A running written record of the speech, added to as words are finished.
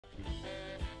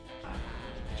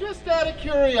Just out of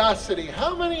curiosity,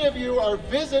 how many of you are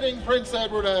visiting Prince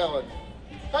Edward Island?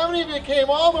 How many of you came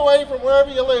all the way from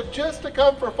wherever you live just to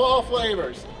come for Fall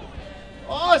Flavors?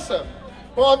 Awesome.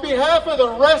 Well, on behalf of the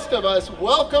rest of us,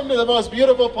 welcome to the most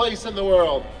beautiful place in the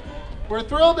world. We're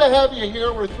thrilled to have you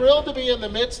here. We're thrilled to be in the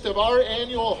midst of our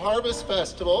annual Harvest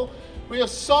Festival. We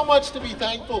have so much to be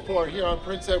thankful for here on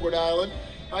Prince Edward Island.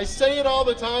 I say it all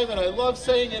the time, and I love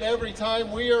saying it every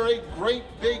time. We are a great,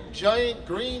 big, giant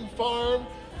green farm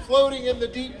floating in the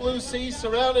deep blue sea,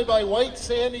 surrounded by white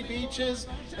sandy beaches,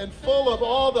 and full of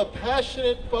all the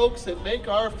passionate folks that make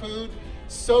our food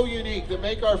so unique, that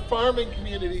make our farming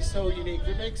community so unique,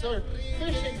 that makes our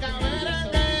fishing community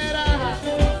so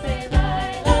unique.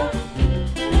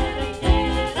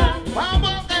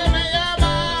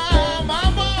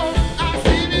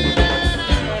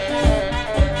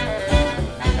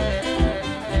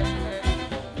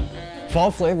 Fall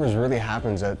Flavors really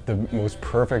happens at the most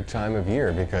perfect time of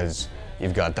year because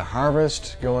you've got the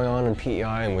harvest going on in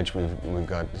PEI, in which we've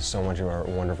got so much of our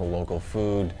wonderful local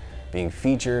food being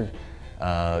featured.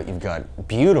 You've got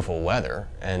beautiful weather,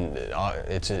 and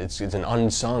it's an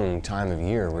unsung time of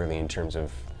year, really, in terms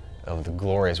of the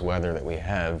glorious weather that we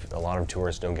have. A lot of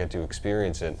tourists don't get to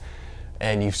experience it,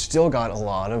 and you've still got a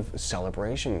lot of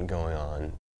celebration going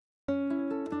on.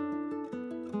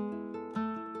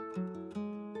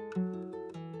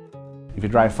 If you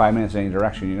drive 5 minutes in any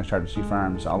direction, you're going to start to see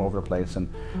farms all over the place, and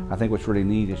I think what's really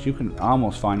neat is you can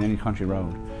almost find any country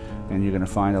road and you're going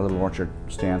to find a little orchard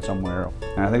stand somewhere.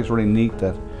 And I think it's really neat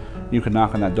that you can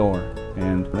knock on that door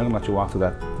and they're going to let you walk through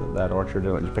that orchard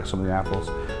and pick some of the apples,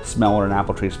 smell what an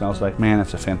apple tree smells like. Man,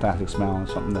 it's a fantastic smell and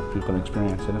something that people can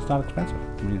experience, and it's not expensive.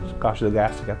 I mean, it costs you the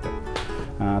gas to get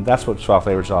there. That's what Fall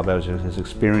Flavors is all about, is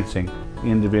experiencing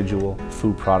individual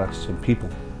food products and people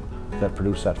that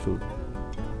produce that food.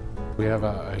 We have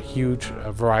a huge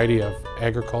variety of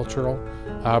agricultural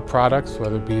products,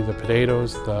 whether it be the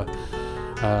potatoes,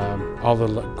 all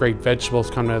the great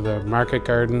vegetables coming out of the market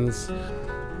gardens.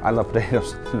 I love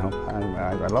potatoes, you know,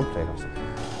 I love potatoes.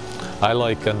 I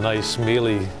like a nice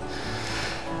mealy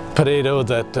potato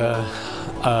that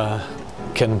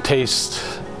can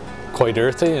taste quite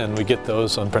earthy, and we get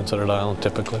those on Prince Edward Island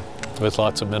typically, with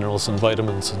lots of minerals and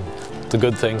vitamins and the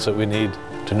good things that we need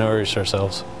to nourish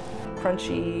ourselves.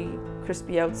 Crunchy,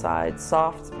 crispy outside,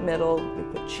 soft middle, we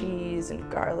put cheese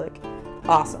and garlic.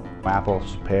 Awesome.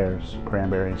 Apples, pears,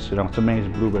 cranberries, you know, it's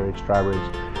amazing. Blueberries, strawberries,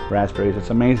 raspberries,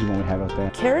 it's amazing what we have out there.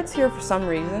 Carrots here, for some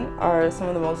reason, are some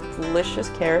of the most delicious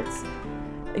carrots.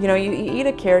 You know, you eat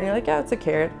a carrot and you're like, yeah, it's a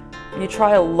carrot. And you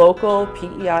try a local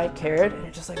PEI carrot and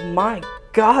you're just like, my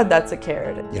God, that's a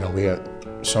carrot. You know, we have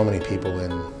so many people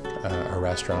in our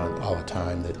restaurant all the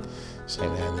time that say,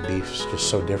 man, the beef's just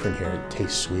so different here. It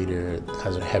tastes sweeter, it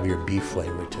has a heavier beef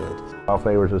flavor to it. Fall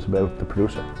Flavors is about the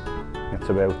producer. It's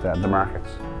about the markets.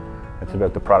 It's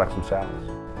about the products themselves.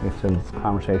 It's a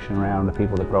conversation around the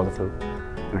people that grow the food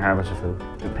and harvest the food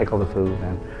and pickle the food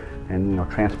and you know,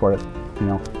 transport it, you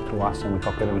know, to us, and we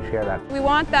cook it and we share that. We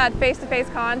want that face-to-face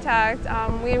contact.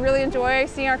 We really enjoy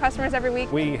seeing our customers every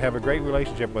week. We have a great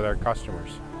relationship with our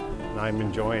customers, and I'm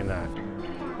enjoying that.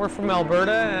 We're from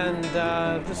Alberta, and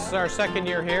this is our second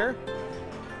year here.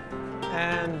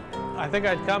 And I think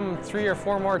I'd come 3 or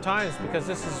 4 more times because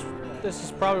this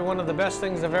is probably one of the best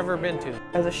things I've ever been to.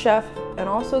 As a chef, and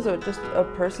also as just a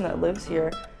person that lives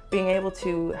here, being able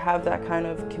to have that kind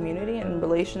of community and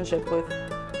relationship with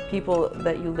people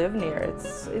that you live near,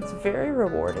 it's very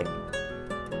rewarding.